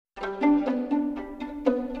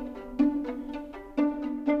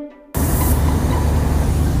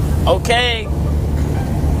Okay.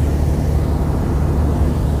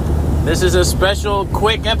 This is a special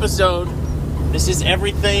quick episode. This is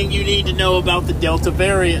everything you need to know about the Delta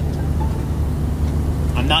variant.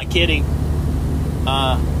 I'm not kidding.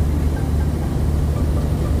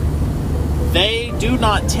 They do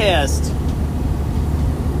not test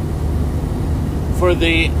for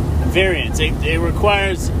the variants. It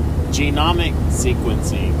requires genomic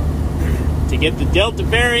sequencing to get the Delta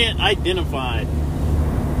variant identified.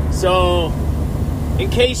 So, in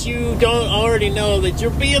case you don't already know that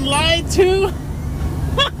you're being lied to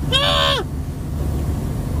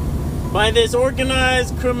by this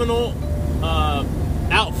organized criminal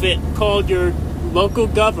outfit called your local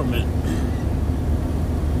government.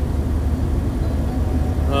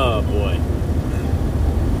 Oh boy.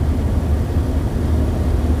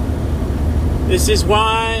 This is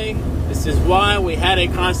why we had a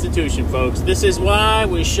constitution, folks. This is why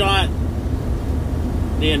we shot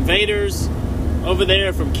the invaders over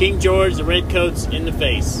there from King George, the Redcoats, in the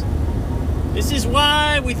face. This is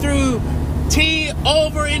why we threw tea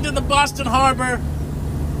over into the Boston Harbor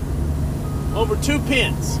over 2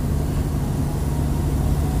 pence.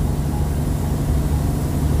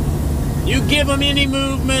 You give them any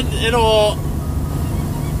movement at all,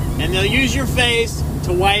 and they'll use your face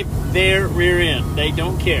to wipe their rear end. They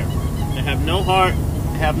don't care. They have no heart,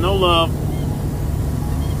 have no love.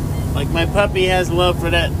 Like my puppy has love for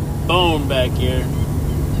that bone back here.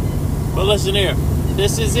 But listen here,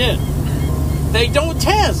 this is it. They don't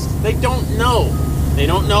test. They don't know. They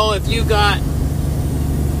don't know if you got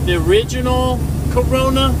the original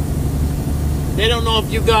Corona. They don't know if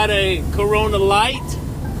you got a Corona Light.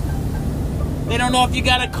 They don't know if you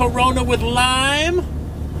got a Corona with lime.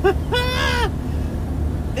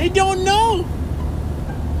 They don't know.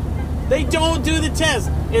 They don't do the test.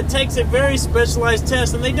 It takes a very specialized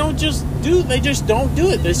test, and they just don't do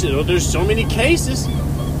it. They say, oh, there's so many cases.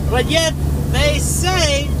 But yet, they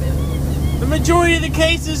say the majority of the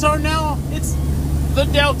cases are now, it's the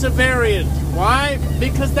Delta variant. Why?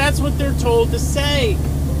 Because that's what they're told to say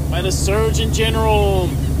by the Surgeon General.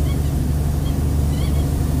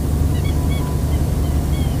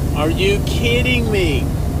 Are you kidding me?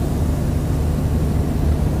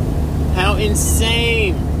 How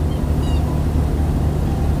insane.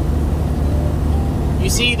 You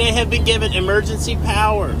see, they have been given emergency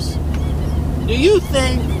powers. Do you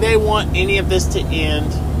think they want any of this to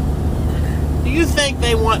end? Do you think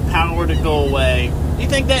they want power to go away? Do you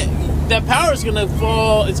think that power is going to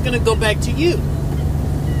fall, it's going to go back to you?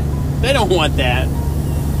 They don't want that.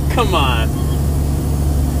 Come on.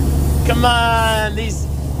 Come on. These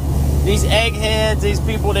eggheads, these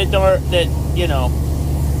people that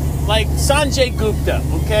like Sanjay Gupta,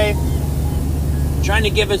 okay? Trying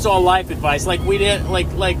to give us all life advice like we did, like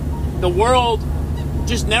the world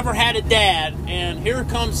just never had a dad, and here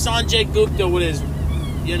comes Sanjay Gupta with his,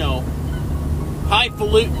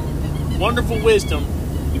 highfalutin, wonderful wisdom.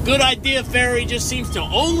 The good idea fairy just seems to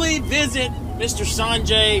only visit Mr.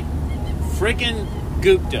 Sanjay frickin'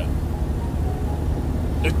 Gupta,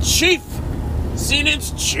 the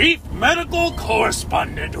CNN's chief medical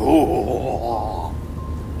correspondent. Ooh.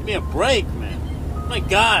 Give me a break, man. Oh my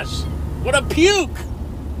gosh. What a puke!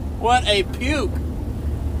 What a puke!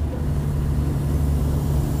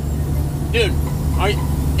 Dude,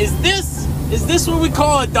 is this what we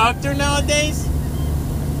call a doctor nowadays?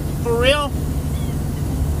 For real?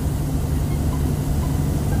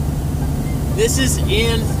 This is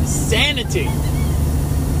insanity.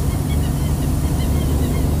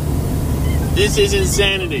 This is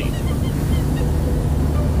insanity.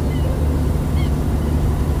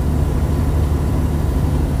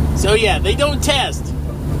 So yeah, they don't test.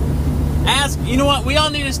 You know what? We all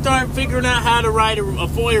need to start figuring out how to write a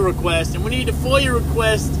FOIA request, and we need to FOIA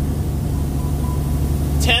request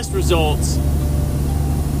test results,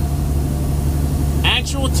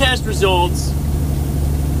 actual test results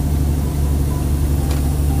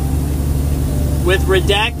with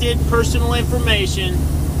redacted personal information.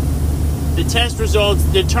 The test results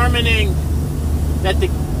determining that the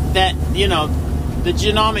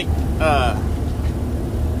genomic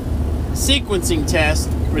sequencing test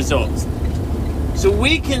results, so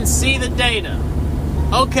we can see the data.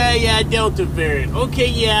 Okay, yeah, Delta variant. Okay,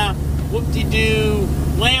 yeah, whoop-de-doo,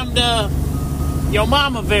 Lambda, yo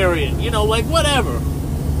mama variant. Like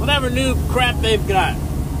whatever new crap they've got.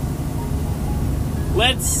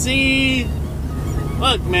 Let's see.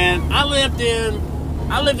 Look, man, I lived in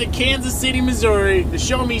Kansas City, Missouri, the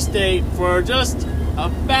Show Me State, for just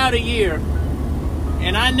about a year.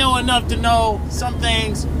 And I know enough to know some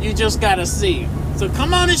things you just gotta see. So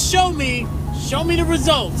come on and show me the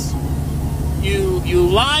results. You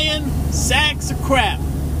lying sacks of crap.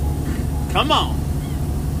 Come on.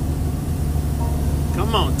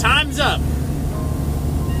 Come on. Time's up.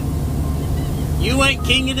 You ain't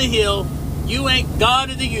king of the hill. You ain't God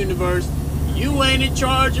of the universe. You ain't in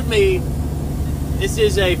charge of me. This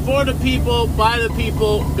is a for the people, by the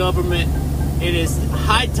people government. It is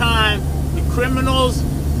high time the criminals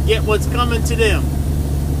get what's coming to them.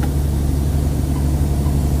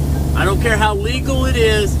 I don't care how legal it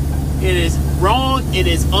is. It is wrong. It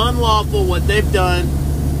is unlawful what they've done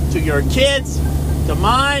to your kids, to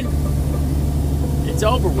mine. It's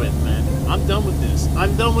over with, man. I'm done with this.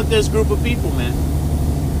 I'm done with this group of people, man.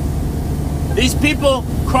 These people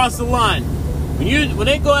cross the line. When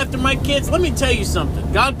they go after my kids, let me tell you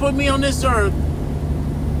something. God put me on this earth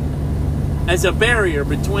as a barrier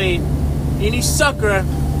between any sucker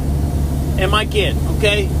and my kid,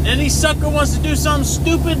 okay? Any sucker wants to do something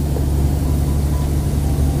stupid,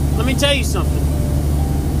 let me tell you something.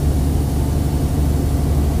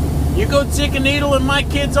 You go stick a needle in my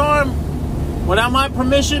kid's arm without my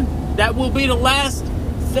permission, that will be the last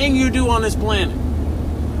thing you do on this planet.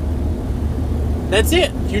 That's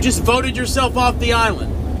it. You just voted yourself off the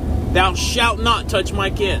island. Thou shalt not touch my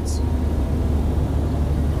kids.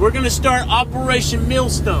 We're going to start Operation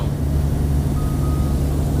Millstone.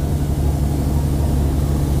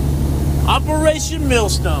 Operation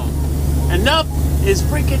Millstone. Enough is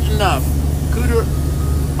freaking enough. Cooter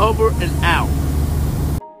over and out.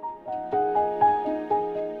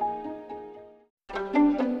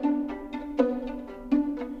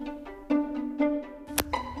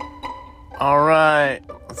 All right,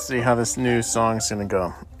 let's see how this new song's gonna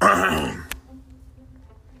go.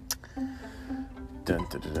 Dun,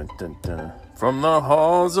 dun, dun, dun, dun. From the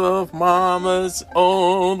halls of Mama's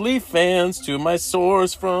OnlyFans to my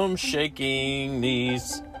sores from shaking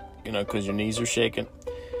knees. You know, because your knees are shaking.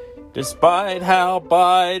 Despite how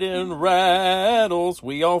Biden rattles,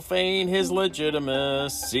 we all feign his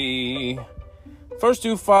legitimacy. First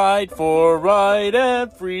to fight for right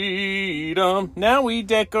and freedom, now we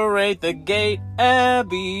decorate the gate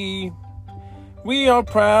abbey. We are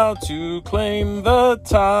proud to claim the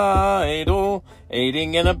title,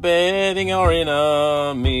 aiding and abetting our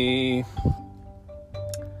enemy.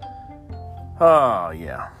 Oh,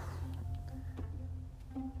 yeah.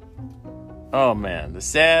 Oh, man. The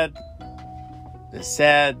sad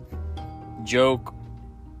joke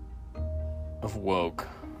of woke.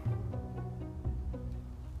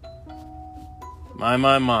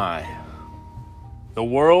 My. The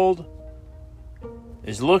world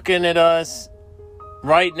is looking at us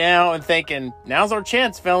right now and thinking, now's our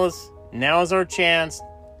chance, fellas. Now is our chance.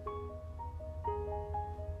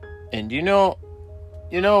 And you know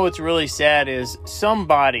what's really sad is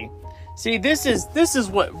somebody. See, this is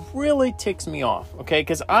what really ticks me off, okay?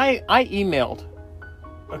 Because I emailed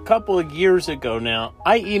a couple of years ago now.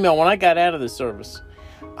 When I got out of the service,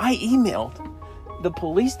 I emailed the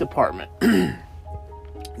police department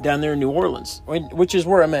down there in New Orleans, which is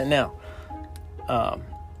where I'm at now,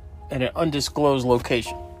 at an undisclosed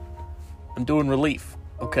location. I'm doing relief,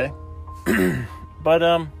 okay? But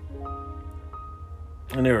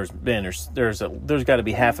and there's got to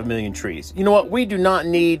be 500,000 trees. You know what? We do not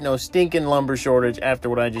need no stinking lumber shortage after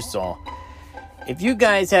what I just saw.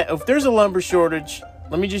 If there's a lumber shortage,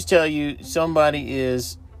 let me just tell you,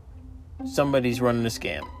 somebody's running a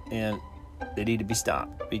scam, and they need to be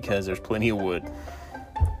stopped because there's plenty of wood.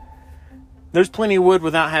 There's plenty of wood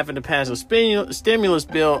without having to pass a stimulus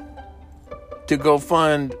bill to go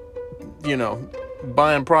fund,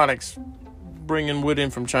 buying products, bringing wood in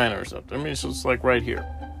from China or something. I mean, it's just like right here.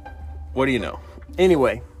 What do you know?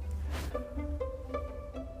 Anyway.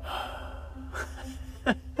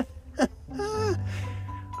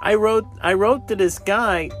 I wrote to this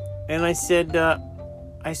guy and I said,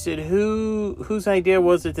 whose idea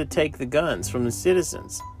was it to take the guns from the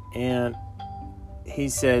citizens? And he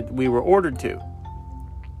said, we were ordered to.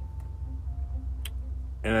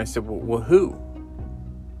 And I said, well, who?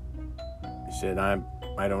 He said, I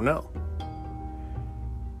don't know.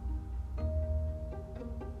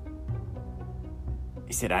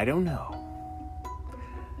 He said, I don't know.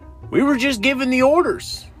 We were just given the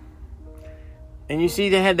orders. And you see,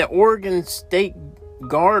 they had the Oregon State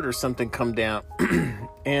Guard or something come down.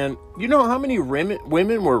 And you know how many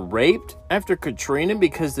women were raped after Katrina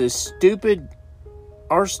because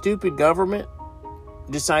our stupid government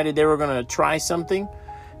decided they were going to try something.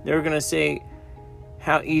 They were going to say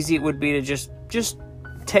how easy it would be to just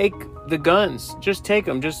take the guns. Just take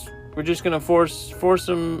them. We're just going to force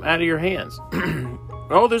them out of your hands.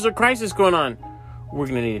 Oh, there's a crisis going on. We're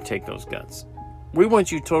going to need to take those guns. We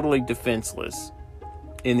want you totally defenseless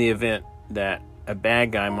in the event that a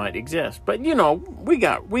bad guy might exist. But, you know,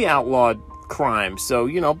 we outlawed crime. So,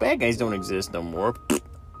 you know, bad guys don't exist no more.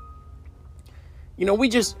 You know, we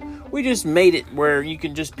just made it where you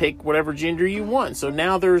can just pick whatever gender you want. So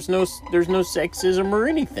now there's no sexism or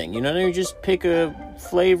anything. You know, you just pick a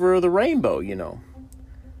flavor of the rainbow, you know.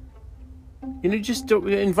 You know, just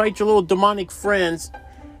invite your little demonic friends.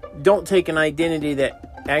 Don't take an identity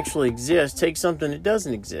that actually exists. Take something that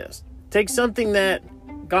doesn't exist. Take something that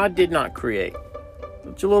God did not create.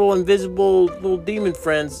 Let your little invisible little demon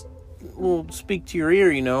friends will speak to your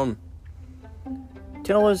ear, you know.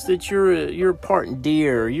 Tell us that you're part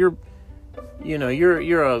deer. You're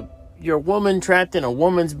a woman trapped in a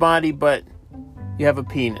woman's body, but you have a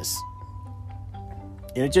penis.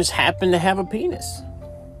 You just happen to have a penis.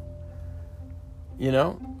 You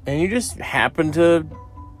know, and you just happen to,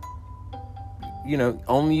 you know,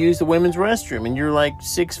 only use the women's restroom, and you're like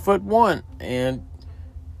 6'1", and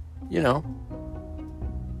you know,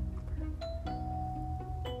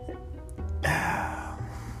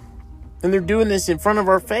 and they're doing this in front of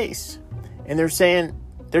our face, and they're saying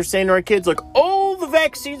to our kids, like, oh, the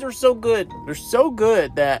vaccines are so good. They're so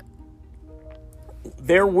good that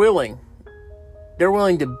they're willing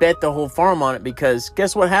to bet the whole farm on it, because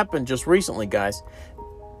guess what happened just recently, guys,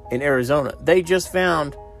 in Arizona? They just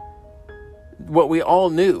found what we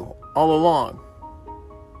all knew all along,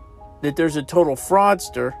 that there's a total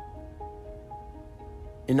fraudster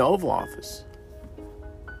in the Oval Office.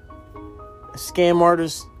 A scam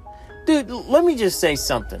artist. Dude, let me just say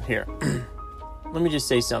something here. Let me just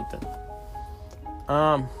say something.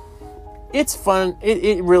 It's fun.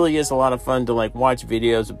 It really is a lot of fun to like watch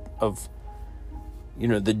videos of you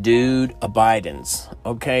know, the dude Biden's,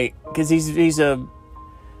 okay? Because here's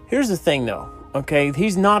the thing though, okay?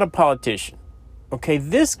 He's not a politician, okay?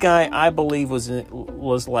 This guy, I believe,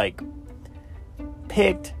 was like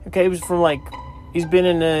picked, okay? He was from like, he's been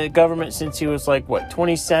in the government since he was like, what,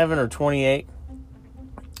 27 or 28,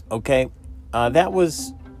 okay? That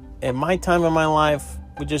was at my time in my life,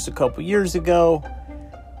 just a couple years ago,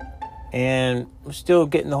 and we're still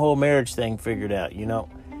getting the whole marriage thing figured out, you know?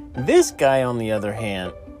 This guy, on the other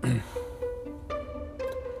hand,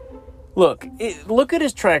 look at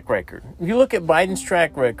his track record. If you look at Biden's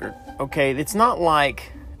track record, okay, it's not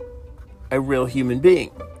like a real human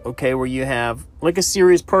being, okay, where you have like a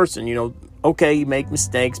serious person, you know, okay, you make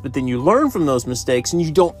mistakes, but then you learn from those mistakes, and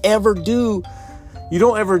you don't ever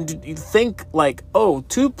think like, oh,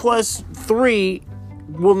 2 + 3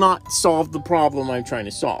 will not solve the problem I'm trying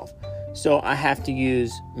to solve. So I have to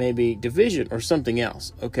use maybe division or something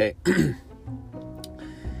else, okay?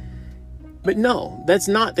 But no, that's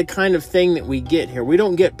not the kind of thing that we get here. We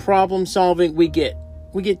don't get problem solving. We get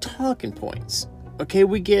talking points, okay?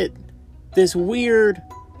 We get this weird,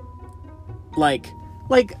 like,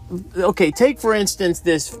 okay, take for instance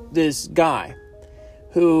this guy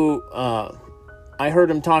who I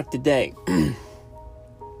heard him talk today.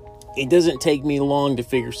 It doesn't take me long to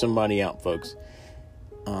figure somebody out, folks.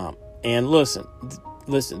 And listen,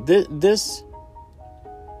 this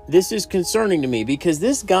is concerning to me, because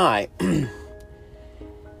this guy,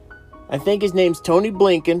 I think his name's Tony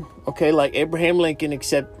Blinken, okay, like Abraham Lincoln,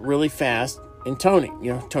 except really fast, and Tony,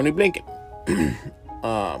 you know, Tony Blinken.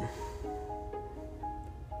 I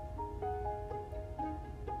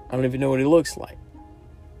don't even know what he looks like,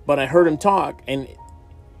 but I heard him talk, and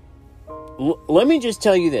let me just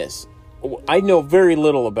tell you this. I know very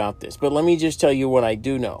little about this, but let me just tell you what I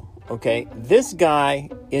do know. Okay, this guy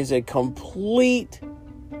is a complete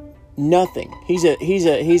nothing. He's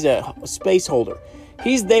a space holder.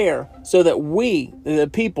 He's there so that we, the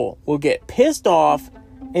people, will get pissed off,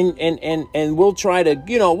 and we'll try to,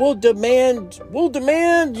 you know, we'll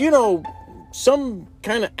demand, you know, some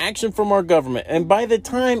kind of action from our government. And by the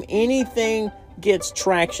time anything gets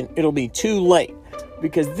traction, it'll be too late,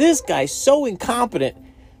 because this guy's so incompetent.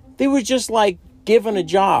 They were just like given a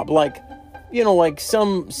job, like, you know, like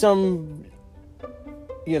some,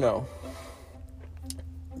 you know,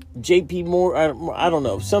 JP Morgan, I don't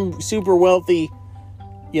know, some super wealthy,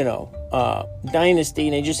 you know, dynasty,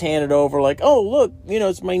 and they just hand it over like, oh, look, you know,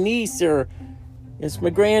 it's my niece, or it's my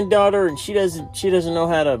granddaughter, and she doesn't know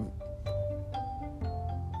how to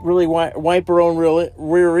really wipe her own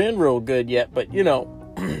rear end real good yet, but, you know,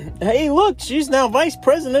 hey, look, she's now vice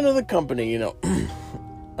president of the company, you know.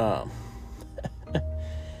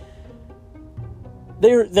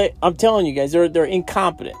 I'm telling you guys, they're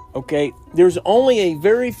incompetent, okay? There's only a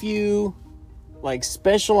very few, like,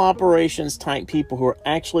 special operations type people who are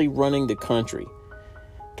actually running the country,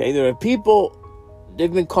 okay? There are people,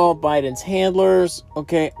 they've been called Biden's handlers,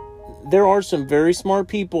 okay? There are some very smart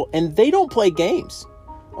people, and they don't play games,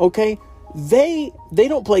 okay? They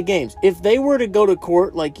don't play games. If they were to go to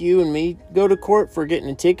court like you and me go to court for getting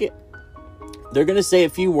a ticket, they're going to say a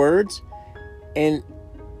few words, and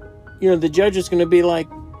the judge is going to be like,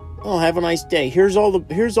 "Oh, have a nice day. Here's all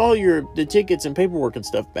the tickets and paperwork and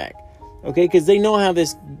stuff back." Okay, because they know how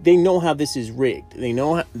this is rigged.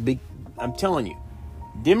 I'm telling you,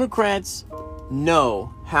 Democrats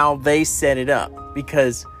know how they set it up,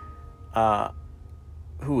 because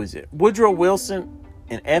who is it? Woodrow Wilson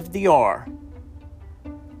and FDR.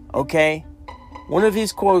 Okay, one of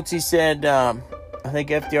his quotes, he said, I think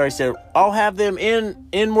FDR said, "I'll have them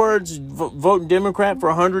inwards voting Democrat for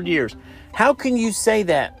 100 years." How can you say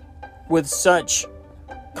that with such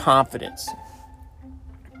confidence?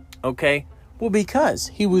 Okay, well, because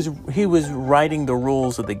he was writing the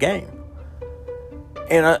rules of the game,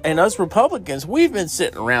 and us Republicans, we've been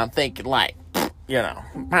sitting around thinking like,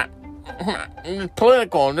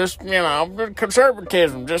 political, and just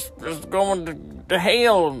conservatism, just going to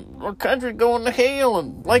hell, our country going to hell,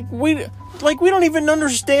 and like we don't even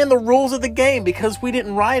understand the rules of the game because we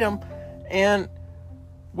didn't write them, and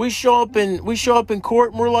we show up in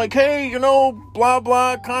court and we're like, hey, blah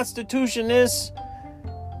blah, Constitution this,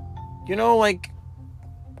 like,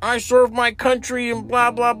 I serve my country and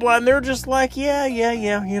blah blah blah, and they're just like, yeah,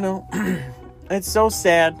 it's so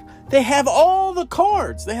sad. They have all the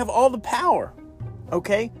cards. They have all the power.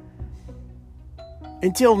 Okay?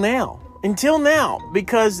 Until now,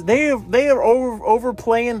 because they are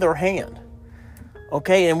overplaying their hand.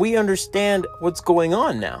 Okay? And we understand what's going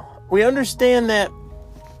on now. We understand that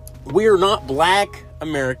we are not black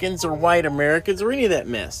Americans or white Americans or any of that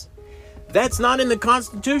mess. That's not in the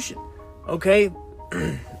Constitution. Okay?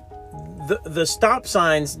 The stop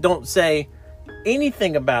signs don't say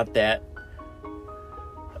anything about that.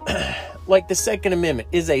 Like the Second Amendment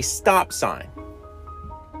is a stop sign.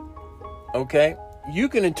 Okay? You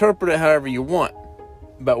can interpret it however you want.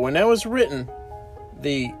 But when that was written,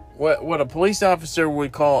 what a police officer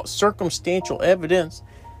would call circumstantial evidence,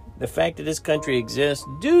 the fact that this country exists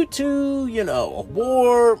due to, a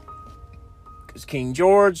war, because King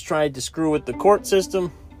George tried to screw with the court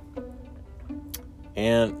system.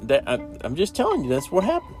 And I'm just telling you, that's what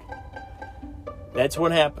happened. That's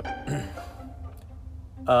what happened.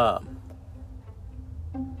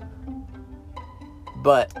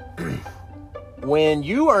 But when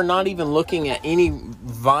you are not even looking at any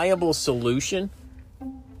viable solution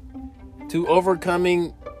to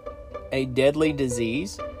overcoming a deadly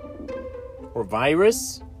disease or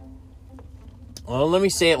virus, well, let me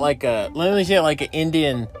say it like an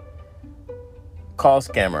Indian call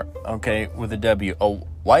scammer, okay, with a W. A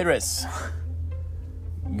virus.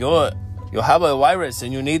 You have a virus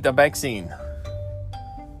and you need the vaccine.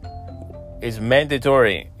 It's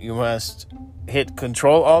mandatory. You must hit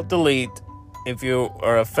Control-Alt-Delete if you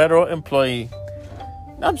are a federal employee.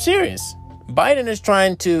 I'm serious. Biden is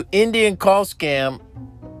trying to Indian call scam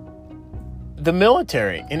the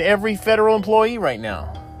military and every federal employee right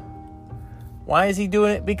now. Why is he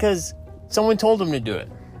doing it? Because someone told him to do it.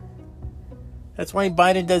 That's why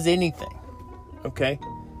Biden does anything. Okay?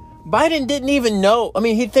 Biden didn't even know. I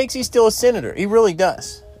mean, he thinks he's still a senator. He really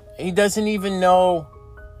does. He doesn't even know.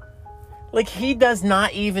 Like, he does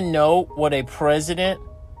not even know what a president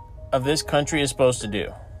of this country is supposed to do.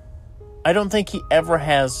 I don't think he ever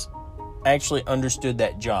has actually understood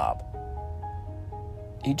that job.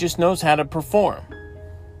 He just knows how to perform.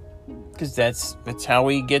 Because that's how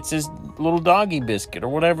he gets his little doggy biscuit or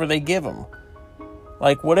whatever they give him.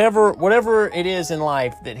 Like, whatever it is in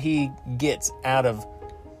life that he gets out of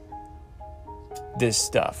this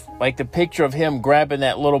stuff. Like the picture of him grabbing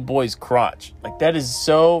that little boy's crotch. Like, that is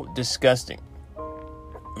so disgusting.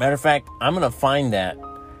 Matter of fact, I'm going to find that.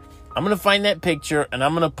 I'm going to find that picture, and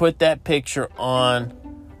I'm going to put that picture on.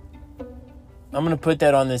 I'm going to put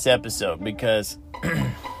that on this episode, because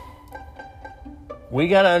we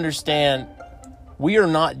got to understand, we are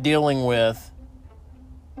not dealing with,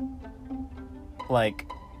 like,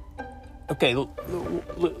 okay,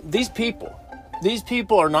 these people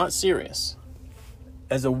are not serious.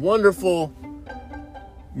 As a wonderful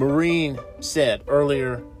Marine said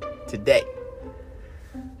earlier today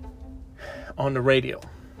on the radio,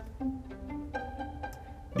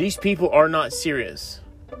 these people are not serious,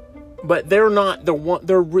 but they're not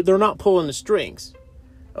pulling the strings.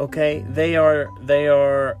 Okay, they're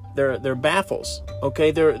baffles.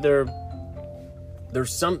 Okay, they're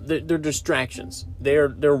distractions. They're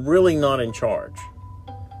really not in charge.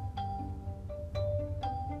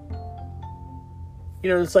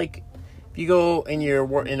 It's like if you go in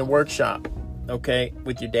a workshop, okay,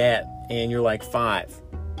 with your dad, and you're like 5,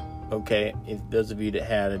 Okay, if those of you that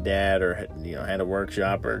had a dad or had a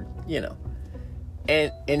workshop or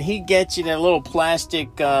and he gets you that little plastic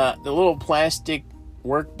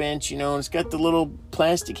workbench, and it's got the little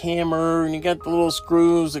plastic hammer, and you got the little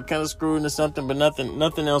screws that kind of screw into something, but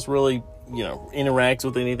nothing else really interacts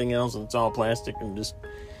with anything else, and it's all plastic, and just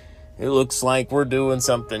it looks like we're doing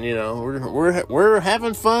something, we're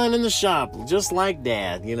having fun in the shop, just like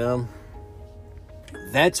Dad,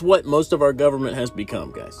 That's what most of our government has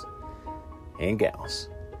become, guys and gals.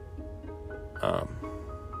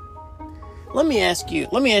 Let me ask you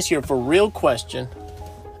a for real question.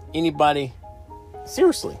 Anybody,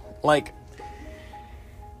 seriously, like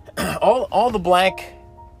all the black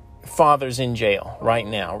fathers in jail right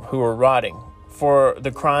now who are rotting for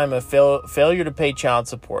the crime of failure to pay child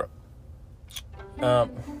support.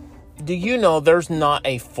 Do you know there's not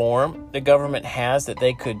a form the government has that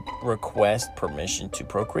they could request permission to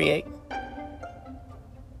procreate?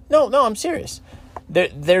 No, I'm serious.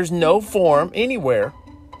 There's no form anywhere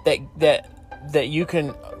that you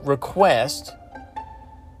can request,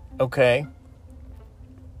 okay,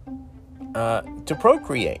 to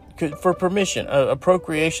procreate for permission, a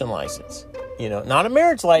procreation license. Not a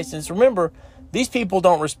marriage license. Remember, these people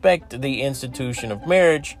don't respect the institution of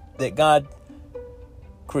marriage that God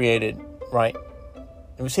created, right?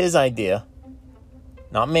 It was His idea,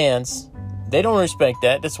 not man's. They don't respect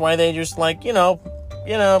that. That's why they just like,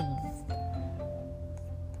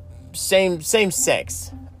 same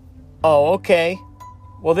sex. Oh, okay.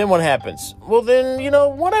 Well, then what happens? Well, then,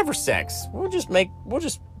 whatever sex. We'll just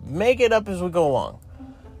make it up as we go along.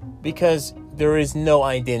 Because there is no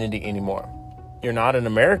identity anymore. You're not an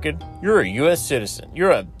American. You're a U.S. citizen.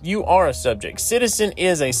 You are a subject. Citizen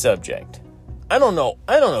is a subject. I don't know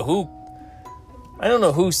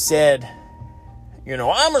who said,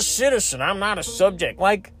 I'm a citizen. I'm not a subject.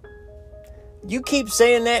 Like, you keep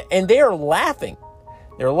saying that, and they are laughing.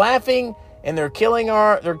 They're laughing, and they're killing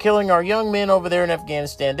our young men over there in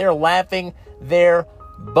Afghanistan. They're laughing their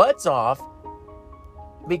butts off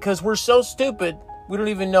because we're so stupid. We don't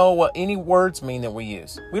even know what any words mean that we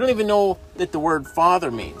use. We don't even know that the word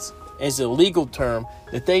father means as a legal term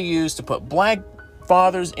that they use to put black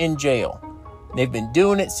fathers in jail. They've been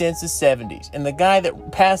doing it since the 70s. And the guy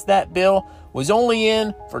that passed that bill was only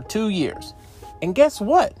in for 2 years. And guess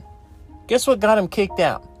what? Guess what got him kicked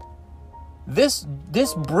out? This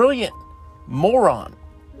brilliant moron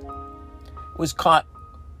was caught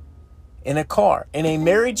in a car, in a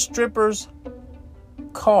married stripper's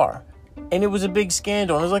car. And it was a big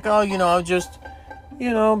scandal. And it was like, I'm just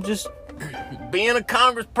being a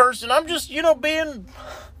congressperson. I'm just, being,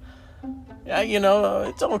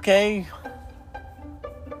 it's okay.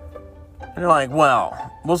 And they're like,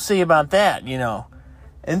 well, we'll see about that,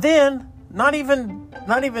 And then, not even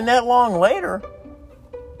that long later,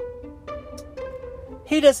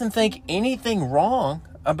 he doesn't think anything wrong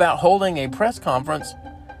about holding a press conference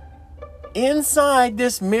inside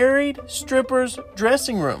this married stripper's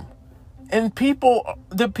dressing room. And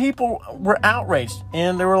the people were outraged.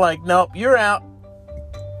 And they were like, nope, you're out.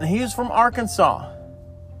 And he was from Arkansas.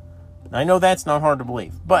 I know that's not hard to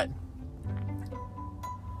believe, but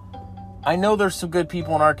I know there's some good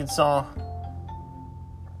people in Arkansas.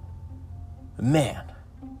 Man,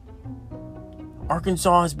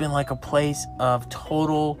 Arkansas has been like a place of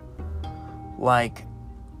total,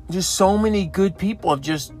 just so many good people have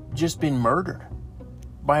just been murdered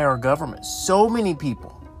by our government. So many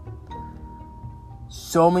people,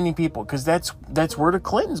 because that's where the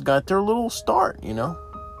Clintons got their little start.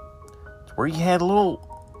 It's where you had a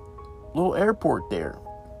little airport there,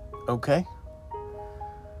 okay,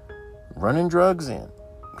 running drugs in,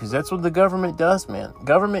 because that's what the government does, man.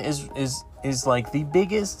 Government is like the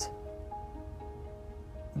biggest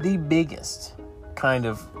kind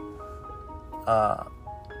of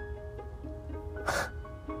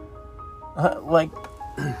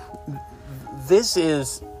this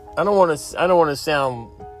is, I don't want to sound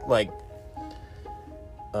like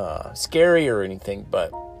scary or anything,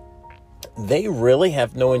 but they really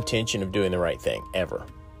have no intention of doing the right thing ever.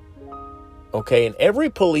 Okay, and every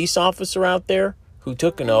police officer out there who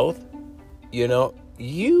took an oath, you're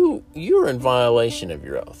in violation of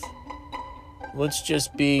your oath. Let's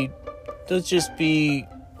just be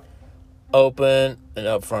open and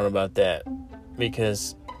upfront about that,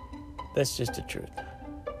 because that's just the truth.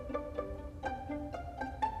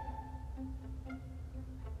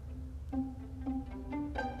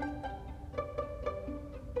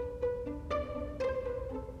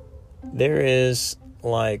 There is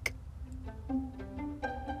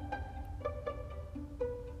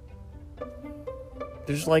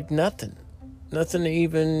there's nothing to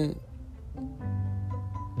even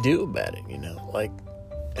do about it, like,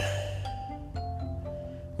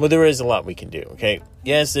 well, there is a lot we can do, okay?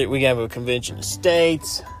 Yes, we have a convention of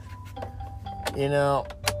states, and, all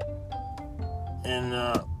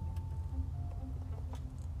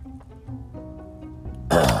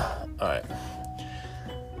right,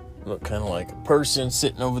 look kind of like a person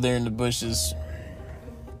sitting over there in the bushes,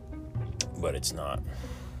 but it's not.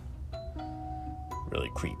 Really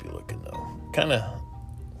creepy looking though. Kind of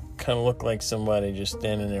look like somebody just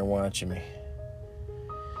standing there watching me.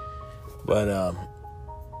 But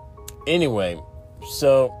anyway,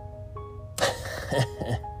 so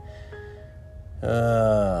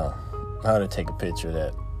how to take a picture of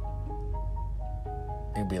that?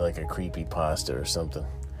 It'd be like a creepy pasta or something.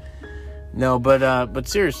 No, but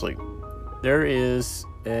seriously, there is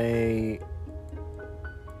a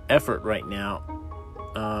effort right now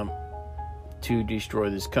to destroy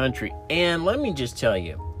this country. And let me just tell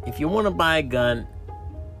you, if you want to buy a gun,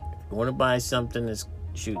 if you want to buy something that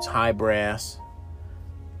shoots high brass,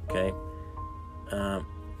 okay,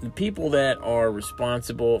 the people that are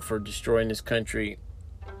responsible for destroying this country,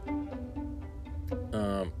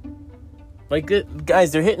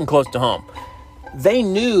 guys, they're hitting close to home. They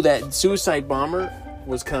knew that suicide bomber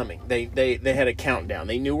was coming. They had a countdown.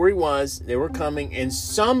 They knew where he was. They were coming, and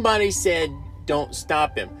somebody said, "Don't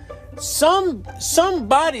stop him."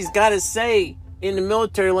 Somebody's got to say in the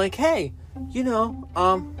military, like, "Hey, no,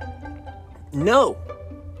 I'm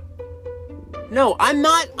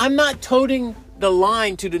not toting the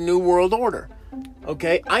line to the New World Order.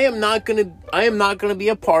 Okay, I am not gonna be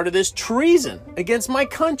a part of this treason against my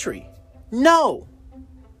country. No,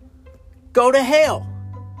 go to hell.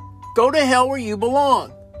 Go to hell where you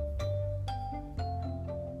belong."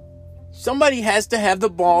 Somebody has to have the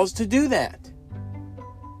balls to do that.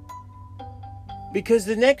 Because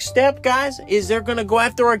the next step, guys, is they're going to go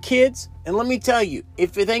after our kids. And let me tell you,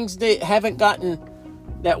 if things haven't gotten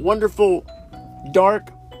that wonderful,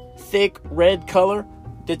 dark, thick red color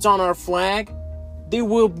that's on our flag, they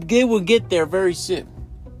will get there very soon.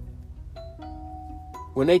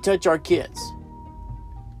 When they touch our kids.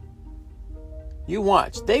 You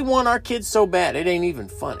watch. They want our kids so bad, it ain't even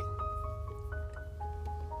funny.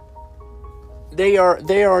 They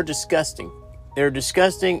are disgusting. They're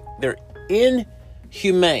disgusting. They're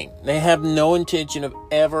inhumane. They have no intention of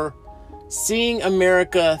ever seeing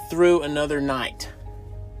America through another night.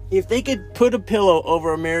 If they could put a pillow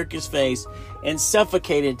over America's face and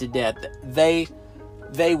suffocate it to death, they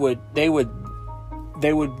would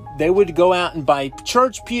go out and buy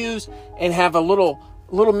church pews and have a little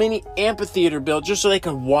mini amphitheater built just so they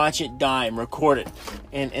could watch it die and record it.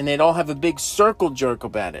 And they'd all have a big circle jerk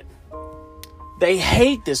about it. They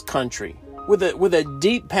hate this country with a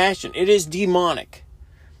deep passion. It is demonic.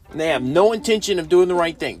 They have no intention of doing the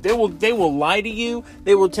right thing. They will lie to you.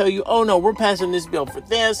 They will tell you, "Oh no, we're passing this bill for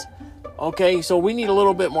this. Okay, so we need a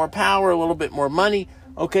little bit more power, a little bit more money."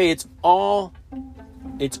 Okay, it's all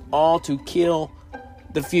to kill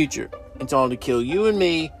the future. It's all to kill you and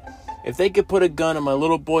me. If they could put a gun in my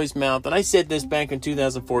little boy's mouth, and I said this back in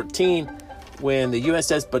 2014 when the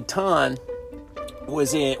USS Bataan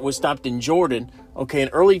was stopped in Jordan, okay, in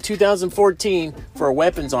early 2014 for a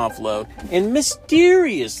weapons offload, and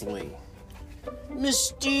mysteriously,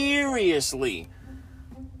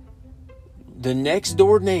 the next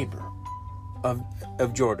door neighbor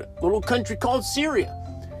of Jordan, little country called Syria,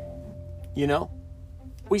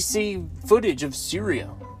 we see footage of Syria.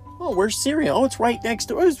 Oh, where's Syria? Oh, it's right next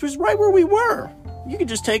door. It was right where we were. You could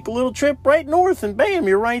just take a little trip right north and bam,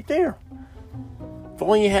 you're right there. If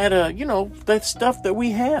only you had that stuff that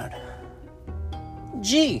we had.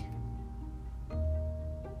 Gee.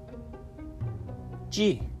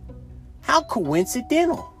 How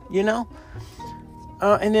coincidental,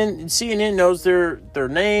 And then CNN knows their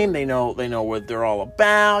name. They know what they're all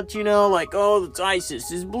about, like, oh, it's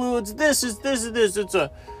ISIS, it's blue, it's this, it's this, it's this,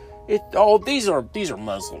 these are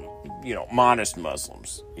Muslim, modest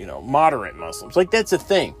Muslims, moderate Muslims. Like, that's a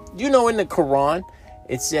thing. In the Quran,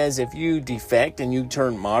 it says if you defect and you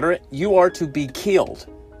turn moderate, you are to be killed.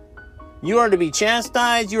 You are to be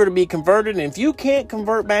chastised, you are to be converted, and if you can't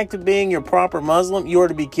convert back to being your proper Muslim, you are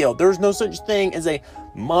to be killed. There's no such thing as a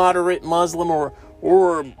moderate Muslim or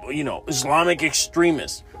Islamic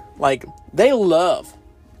extremist. Like, they love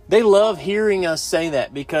hearing us say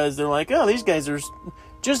that because they're like, oh, these guys are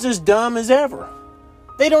just as dumb as ever.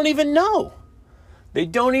 They don't even know.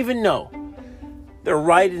 They're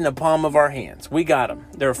right in the palm of our hands. We got them.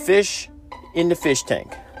 They're fish in the fish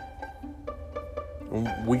tank.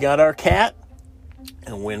 We got our cat,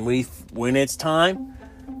 and when it's time,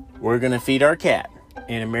 we're going to feed our cat.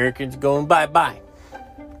 And Americans going bye-bye.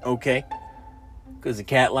 Okay? because the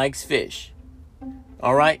cat likes fish.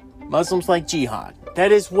 All right? Muslims like jihad.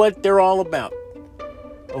 That is what they're all about.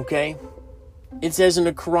 Okay? It says in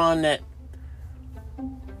the Quran that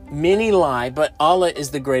many lie, but Allah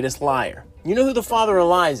is the greatest liar. You know who the father of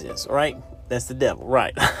lies is, right? That's the devil,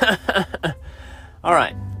 right? All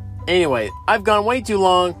right. Anyway, I've gone way too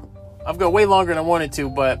long. I've gone way longer than I wanted to,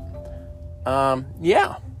 but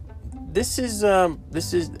yeah. This is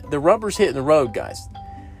the rubber's hitting the road, guys.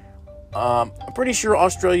 I'm pretty sure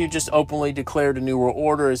Australia just openly declared a new world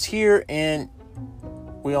order is here, and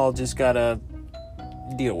we all just gotta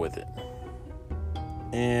deal with it.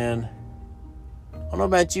 And I don't know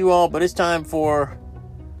about you all, but it's time for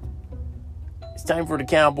the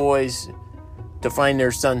Cowboys to find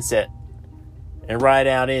their sunset and ride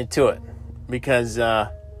out into it, because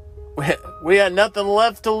we got nothing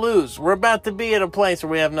left to lose. We're about to be at a place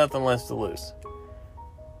where we have nothing left to lose,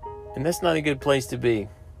 and that's not a good place to be.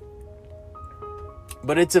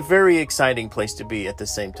 But it's a very exciting place to be at the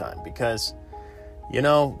same time, because, you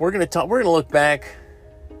know, we're gonna look back.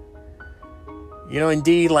 You know,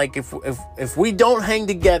 indeed, like if we don't hang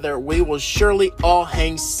together, we will surely all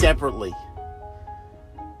hang separately.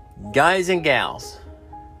 Guys and gals,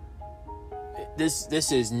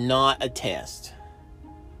 this is not a test.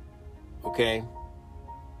 Okay?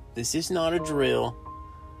 This is not a drill.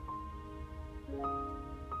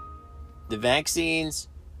 The vaccines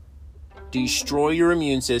destroy your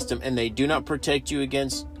immune system, and they do not protect you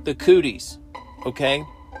against the cooties. Okay?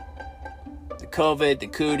 The COVID, the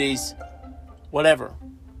cooties, whatever.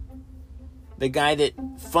 The guy that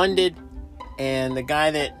funded and the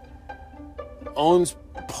guy that owns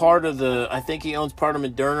part of I think he owns part of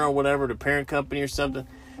Moderna or whatever, the parent company or something.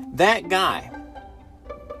 That guy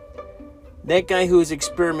who has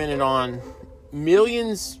experimented on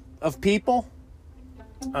millions of people,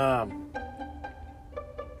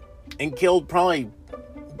 and killed probably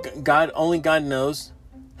only God knows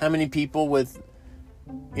how many people with,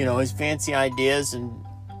 you know, his fancy ideas, and,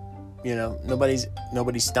 you know, nobody's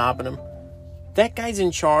stopping him. That guy's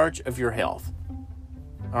in charge of your health.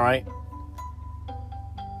 All right?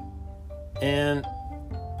 And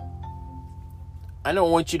I don't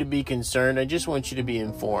want you to be concerned. I just want you to be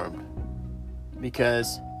informed.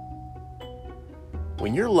 Because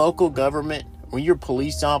when your local government, when your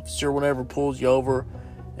police officer, whatever, pulls you over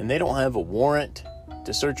and they don't have a warrant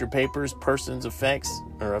to search your papers, persons, effects,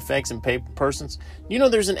 or effects and persons, you know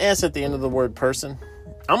there's an S at the end of the word person.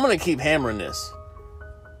 I'm going to keep hammering this.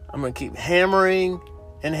 I'm going to keep hammering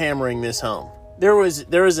and hammering this home. There is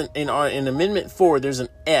in Amendment 4, there's an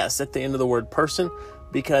S at the end of the word person,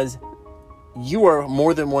 because you are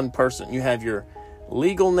more than one person. You have your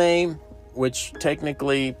legal name, which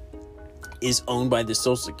technically is owned by the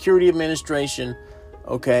Social Security Administration.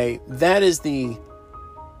 Okay, that is the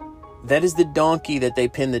donkey that they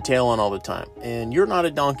pin the tail on all the time. And you're not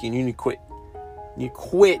a donkey, and you need to quit. You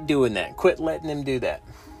quit doing that. Quit letting them do that.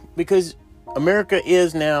 Because America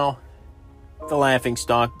is now the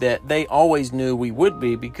laughingstock that they always knew we would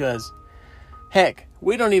be, because heck,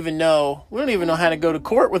 we don't even know how to go to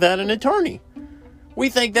court without an attorney. We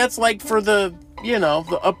think that's like for the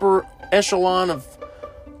upper echelon of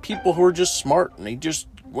people who are just smart and they just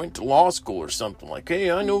went to law school or something. Like,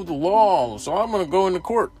 hey, I know the law, so I'm going to go into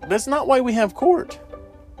court. That's not why we have court.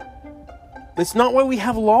 That's not why we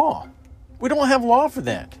have law. We don't have law for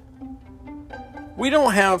that. We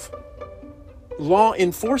don't have law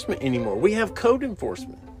enforcement anymore. We have code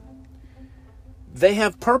enforcement. They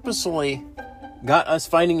have purposely got us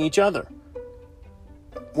fighting each other,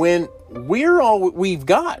 when we're all we've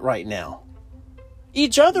got right now.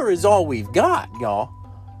 Each other is all we've got, y'all.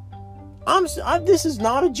 This is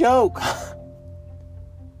not a joke.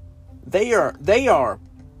 They are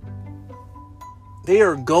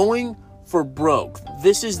going for broke.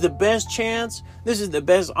 This is the best chance. This is the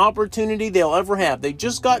best opportunity they'll ever have. They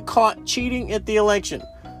just got caught cheating at the election.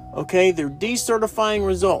 Okay, they're decertifying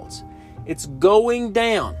results. It's going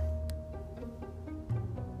down.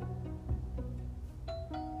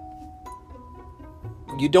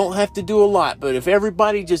 You don't have to do a lot, but if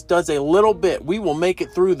everybody just does a little bit, we will make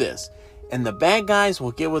it through this. And the bad guys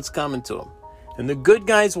will get what's coming to them. And the good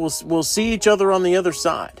guys will see each other on the other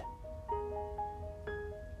side.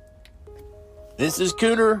 This is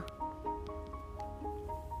Cooter.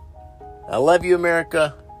 I love you,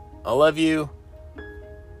 America. I love you.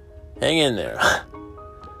 Hang in there.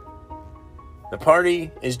 The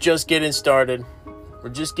party is just getting started. We're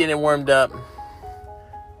just getting warmed up.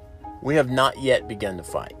 We have not yet begun to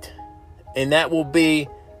fight. And that will be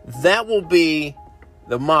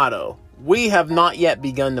the motto. We have not yet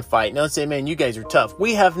begun to fight. Now say, man, you guys are tough.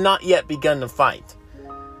 We have not yet begun to fight.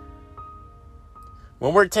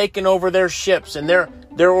 when we're taking over their ships and their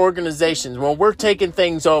organizations, when we're taking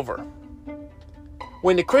things over,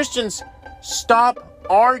 when the Christians stop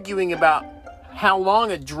arguing about how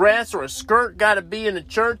long a dress or a skirt got to be in the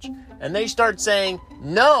church, and they start saying,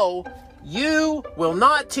 no, you will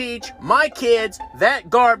not teach my kids that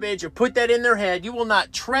garbage or put that in their head. You will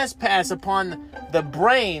not trespass upon the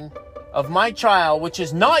brain of my child, which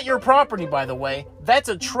is not your property, by the way. That's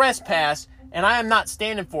a trespass, and I am not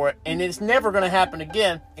standing for it, and it's never going to happen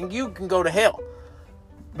again, and you can go to hell.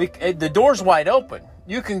 The door's wide open.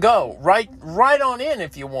 You can go right on in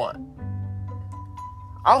if you want.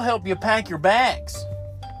 I'll help you pack your bags,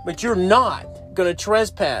 but you're not going to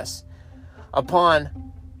trespass upon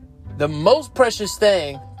the most precious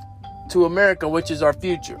thing to America, which is our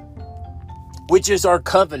future, which is our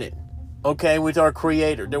covenant, okay, with our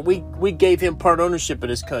Creator, that we gave Him part ownership of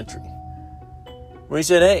this country. We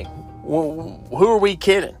said, hey, who are we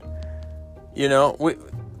kidding? You know,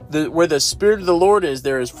 where the Spirit of the Lord is,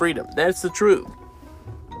 there is freedom. That's the truth.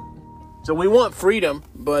 So we want freedom,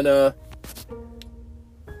 but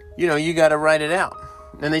you got to write it out.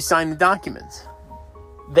 And they signed the documents.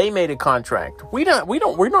 They made a contract.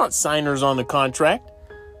 We're not signers on the contract,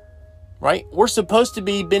 right? We're supposed to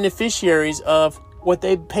be beneficiaries of what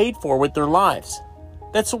they paid for with their lives.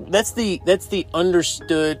 That's the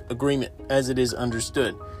understood agreement as it is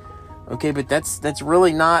understood. Okay, but that's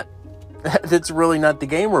really not the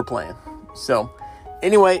game we're playing. So,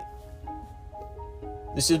 anyway,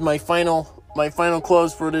 this is my final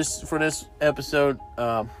close for this episode.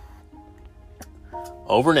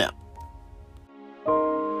 Over now.